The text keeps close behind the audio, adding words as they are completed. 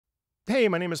Hey,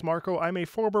 my name is Marco. I'm a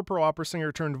former pro opera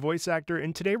singer turned voice actor,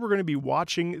 and today we're going to be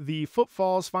watching the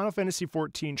Footfalls Final Fantasy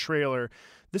XIV trailer.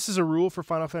 This is a rule for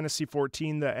Final Fantasy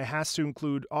XIV that it has to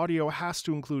include audio, has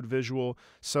to include visual,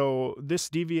 so this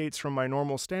deviates from my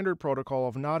normal standard protocol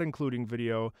of not including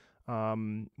video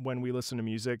when we listen to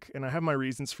music, and I have my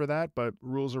reasons for that, but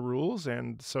rules are rules,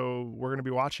 and so we're going to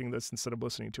be watching this instead of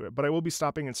listening to it. But I will be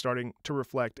stopping and starting to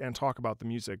reflect and talk about the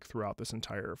music throughout this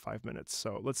entire 5 minutes,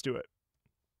 so let's do it.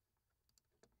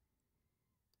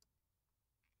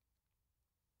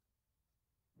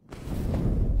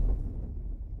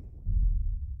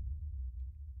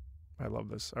 I love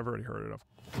this. I've already heard it, of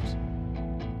course.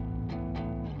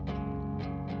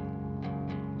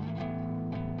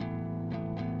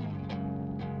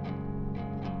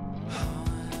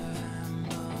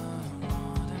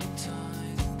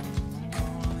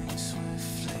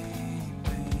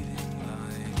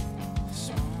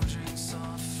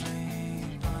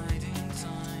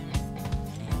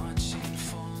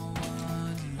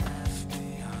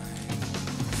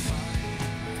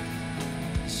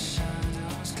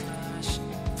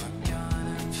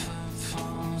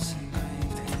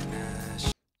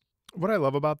 What I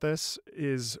love about this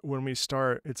is when we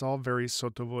start, it's all very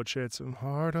sotto voce. It's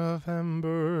heart of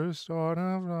ember, start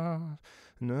of love,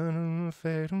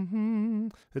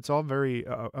 it's all very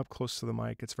up close to the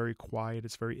mic. It's very quiet.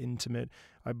 It's very intimate.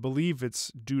 I believe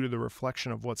it's due to the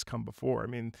reflection of what's come before. I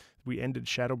mean, we ended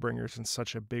Shadowbringers in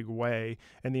such a big way,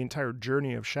 and the entire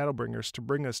journey of Shadowbringers to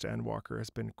bring us to Endwalker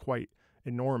has been quite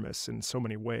enormous in so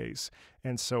many ways.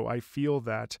 And so I feel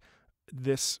that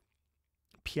this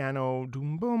piano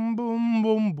doom boom boom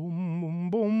boom boom boom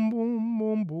boom boom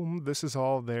boom boom, this is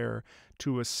all there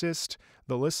to assist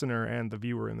the listener and the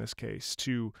viewer in this case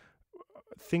to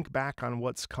think back on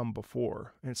what's come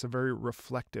before, and it's a very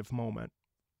reflective moment.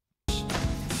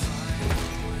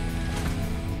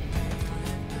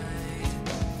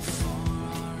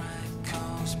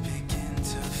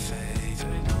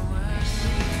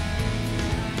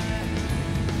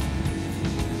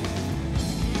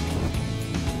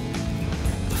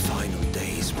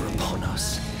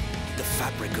 The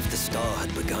fabric of the star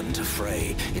had begun to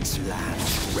fray, its land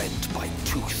rent by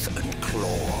tooth and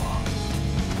claw.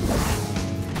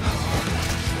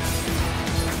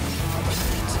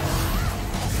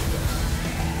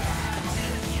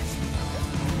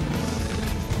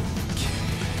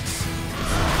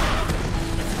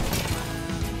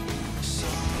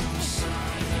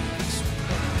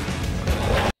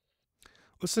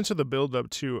 Listen to the build up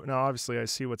too. Now, obviously, I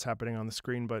see what's happening on the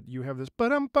screen, but you have this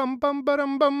ba-dum bum bum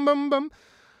ba-dum bum bum bum.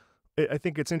 I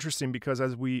think it's interesting because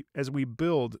as we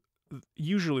build,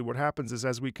 usually what happens is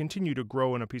as we continue to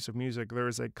grow in a piece of music, there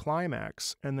is a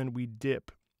climax, and then we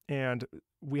dip, and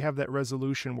we have that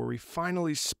resolution where we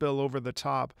finally spill over the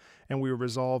top, and we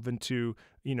resolve into,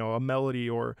 you know, a melody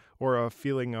or a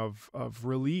feeling of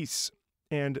release.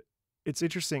 And it's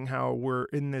interesting how we're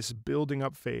in this building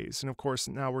up phase, and of course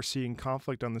now we're seeing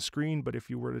conflict on the screen, but if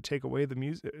you were to take away the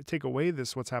music, take away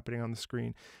this what's happening on the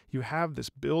screen, you have this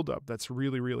build up that's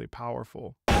really, really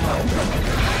powerful.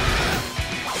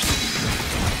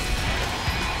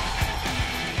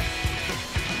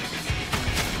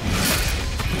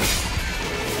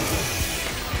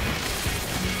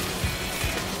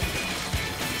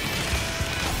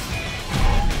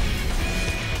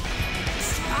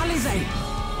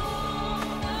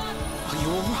 Are you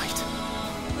all right?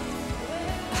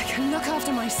 I can look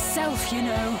after myself, you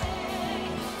know.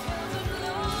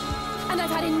 And I've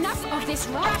had enough of this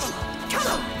rubbish. Come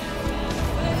on!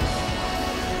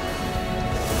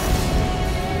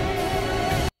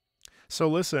 So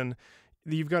listen,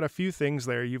 you've got a few things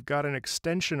there. You've got an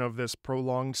extension of this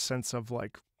prolonged sense of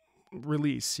like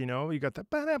release, you know? You got the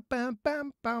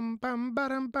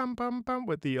ba-da-bam-bam-bam-bam-bam-bam-bam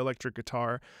with the electric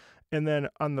guitar. And then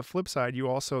on the flip side, you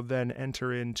also then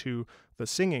enter into the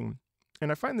singing.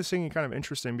 And I find the singing kind of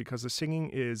interesting because the singing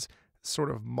is sort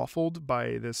of muffled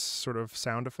by this sort of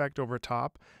sound effect over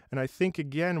top. And I think,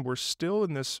 again, we're still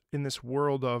in this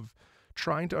world of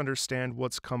trying to understand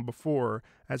what's come before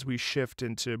as we shift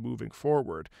into moving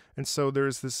forward. And so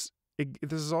there's this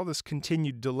is all this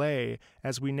continued delay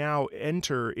as we now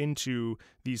enter into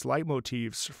these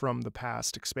leitmotifs from the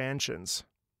past expansions.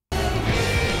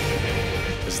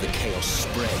 As the chaos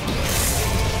spread,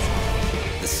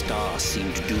 the star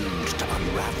seemed doomed to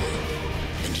unravel,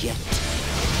 and yet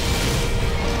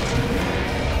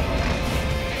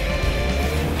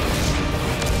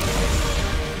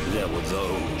there were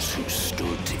those who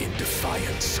stood in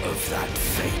defiance of that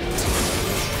fate.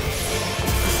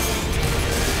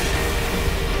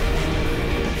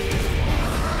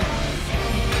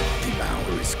 The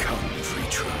hour is come,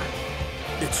 Freetra.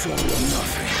 Its for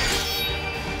nothing.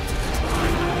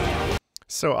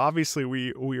 So obviously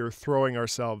we are throwing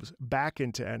ourselves back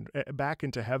into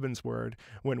Heavensward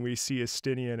when we see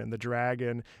Estinian and the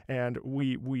dragon, and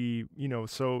we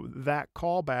so that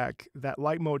callback, that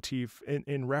leitmotif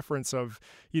in reference of,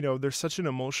 there's such an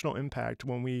emotional impact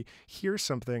when we hear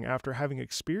something after having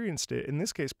experienced it, in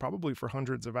this case probably for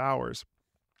hundreds of hours.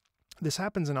 This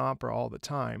happens in opera all the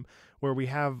time, where we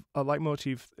have a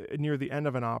leitmotif near the end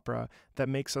of an opera that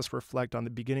makes us reflect on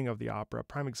the beginning of the opera. A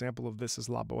prime example of this is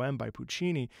La Bohème by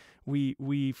Puccini.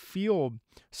 We feel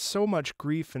so much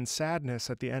grief and sadness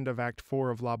at the end of Act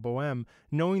 4 of La Bohème,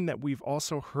 knowing that we've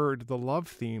also heard the love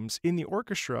themes in the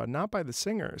orchestra, not by the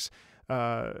singers,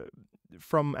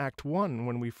 from Act 1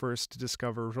 when we first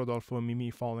discover Rodolfo and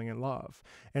Mimi falling in love.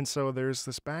 And so there's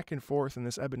this back and forth and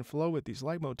this ebb and flow with these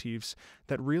leitmotifs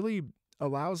that really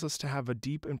allows us to have a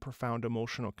deep and profound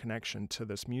emotional connection to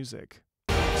this music.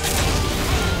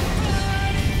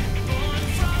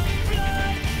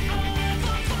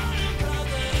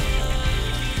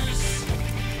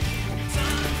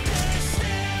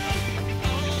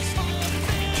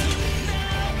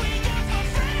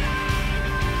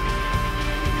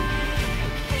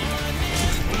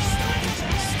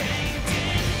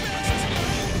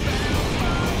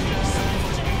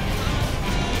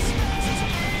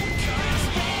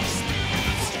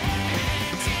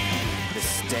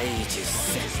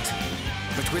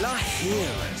 Will our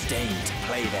heroes deign to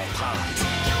play their part?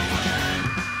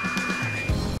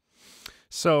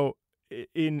 So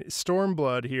in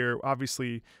Stormblood here,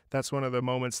 obviously that's one of the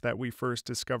moments that we first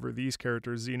discover these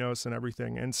characters, Xenos and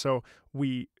everything. And so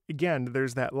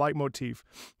there's that leitmotif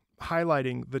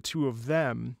highlighting the two of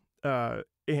them.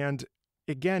 And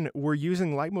again, we're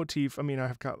using leitmotif. I mean,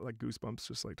 I've got like goosebumps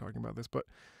just like talking about this, but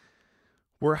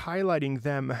we're highlighting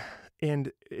them,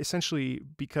 and essentially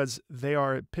because they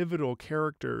are pivotal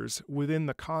characters within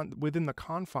the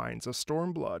confines of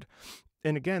Stormblood.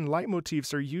 And again,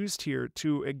 leitmotifs are used here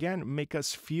to, again, make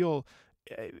us feel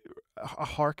a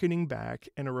hearkening back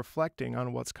and a reflecting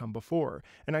on what's come before.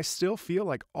 And I still feel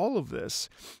like all of this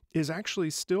is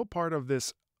actually still part of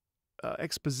this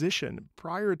exposition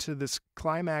prior to this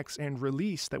climax and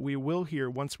release that we will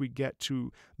hear once we get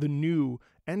to the new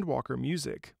Endwalker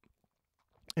music.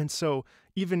 And so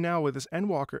even now with this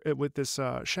Endwalker, with this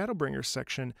Shadowbringers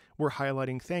section, we're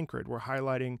highlighting Thancred. We're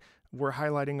highlighting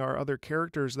our other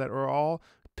characters that are all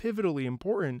pivotally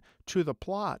important to the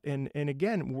plot. And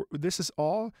again, this is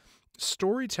all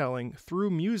storytelling through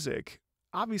music,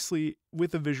 obviously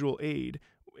with a visual aid.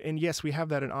 And yes, we have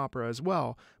that in opera as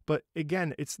well. But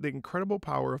again, it's the incredible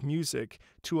power of music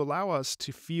to allow us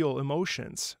to feel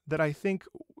emotions that I think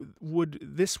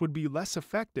would be less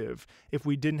effective if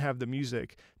we didn't have the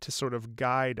music to sort of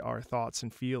guide our thoughts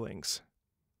and feelings.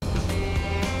 You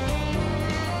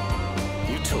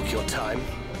took your time.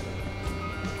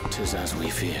 'Tis as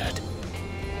we feared.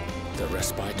 The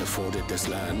respite afforded this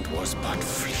land was but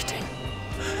fleeting.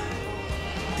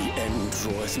 The end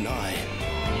draweth nigh.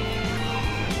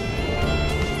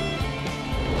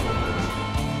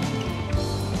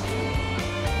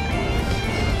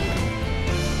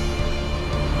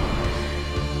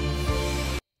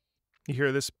 You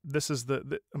hear this is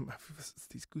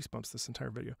these goosebumps this entire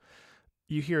video.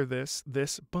 You hear this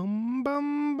bum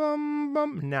bum bum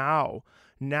bum. Now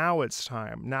it's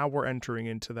time. Now we're entering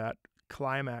into that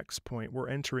climax point. We're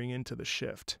entering into the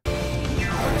shift.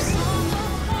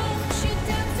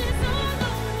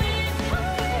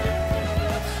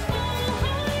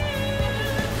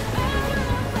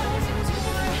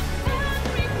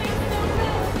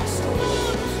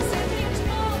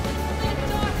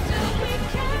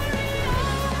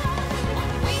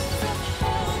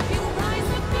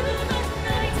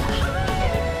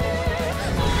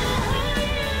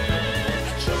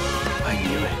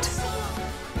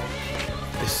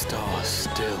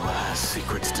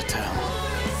 Secrets to tell.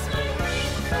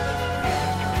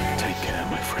 Take care,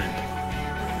 my friend.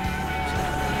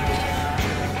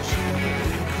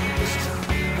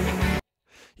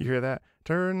 You hear that?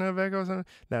 Turn of echoes.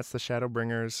 That's the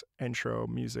Shadowbringers intro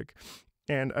music.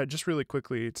 And just really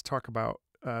quickly to talk about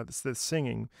this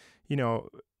singing,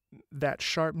 that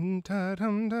sharp higher,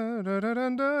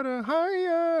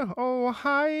 oh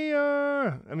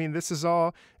higher. I mean, it's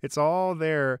all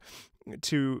there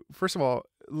to, first of all,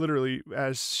 literally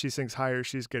as she sings higher,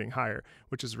 she's getting higher,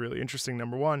 which is really interesting,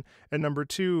 number one. And number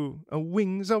two,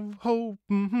 wings of hope.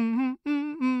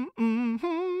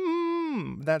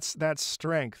 That's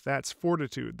strength, that's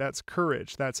fortitude, that's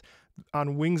courage, that's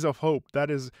on wings of hope. That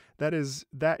is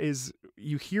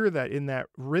you hear that in that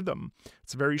rhythm.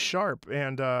 It's very sharp.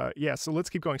 And yeah, so let's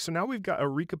keep going. So now we've got a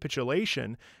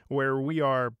recapitulation where we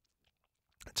are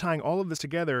tying all of this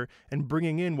together and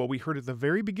bringing in what we heard at the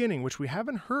very beginning, which we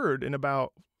haven't heard in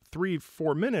about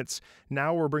 3-4 minutes.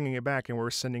 Now we're bringing it back and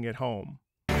we're sending it home.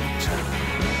 So,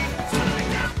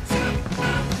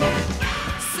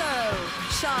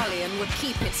 Charlian would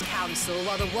keep its counsel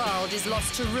while the world is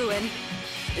lost to ruin.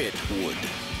 It would.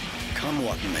 Come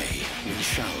what may, we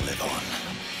shall live on.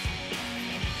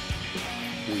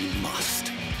 We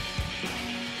must.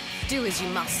 Do as you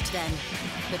must, then.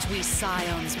 But we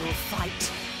scions will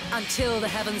fight. Until the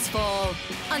heavens fall.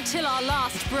 Until our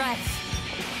last breath.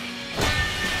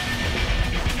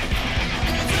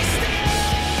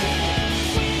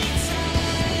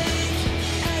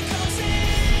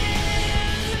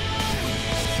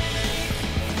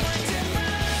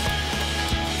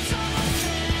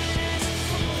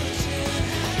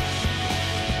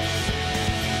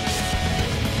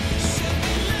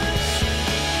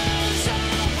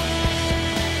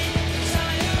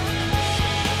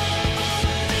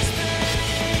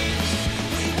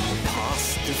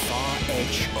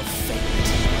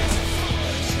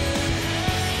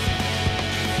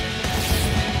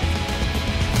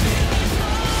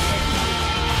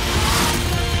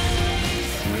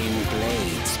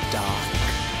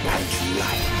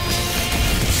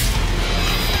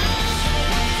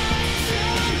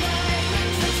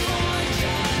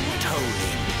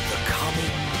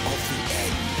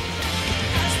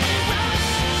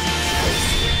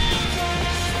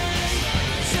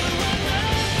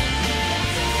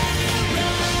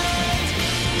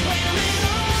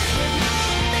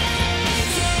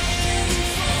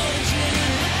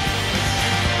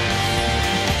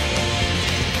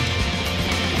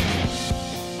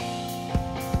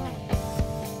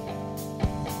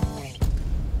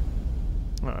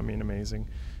 Amazing.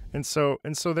 And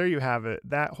so there you have it.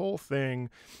 That whole thing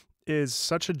is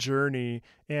such a journey,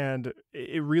 and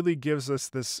it really gives us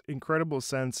this incredible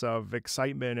sense of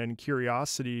excitement and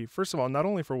curiosity, first of all, not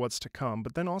only for what's to come,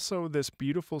 but then also this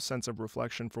beautiful sense of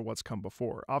reflection for what's come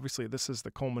before. Obviously, this is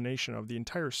the culmination of the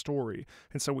entire story,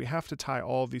 and so we have to tie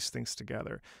all of these things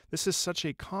together. This is such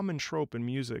a common trope in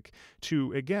music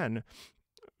to, again,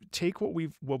 take what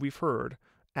we've heard,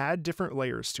 add different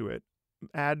layers to it,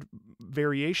 add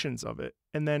variations of it,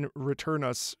 and then return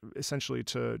us essentially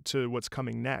to what's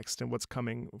coming next and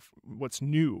what's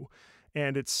new.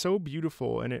 And it's so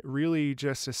beautiful, and it really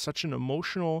just is such an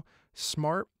emotional,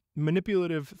 smart,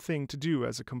 manipulative thing to do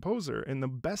as a composer in the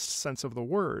best sense of the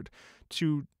word,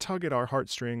 to tug at our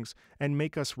heartstrings and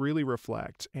make us really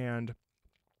reflect. And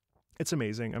it's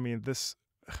amazing. I mean, this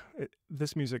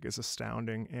music is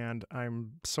astounding, and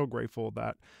I'm so grateful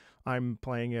that I'm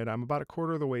playing it. I'm about a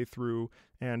quarter of the way through,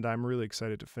 and I'm really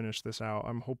excited to finish this out.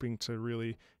 I'm hoping to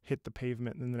really hit the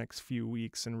pavement in the next few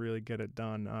weeks and really get it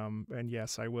done. And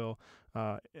yes, I will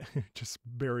just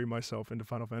bury myself into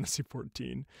Final Fantasy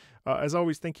XIV. As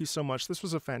always, thank you so much. This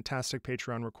was a fantastic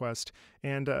Patreon request.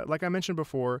 And like I mentioned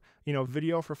before,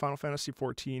 video for Final Fantasy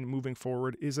XIV moving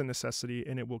forward is a necessity,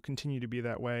 and it will continue to be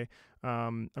that way.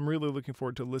 I'm really looking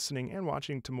forward to listening and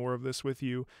watching to more of this with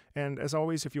you. And as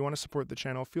always, if you want to support the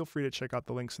channel, feel free to check out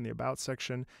the links in the About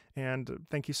section. And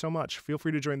thank you so much. Feel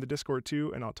free to join the Discord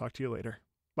too, and I'll talk to you later.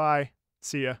 Bye.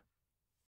 See ya.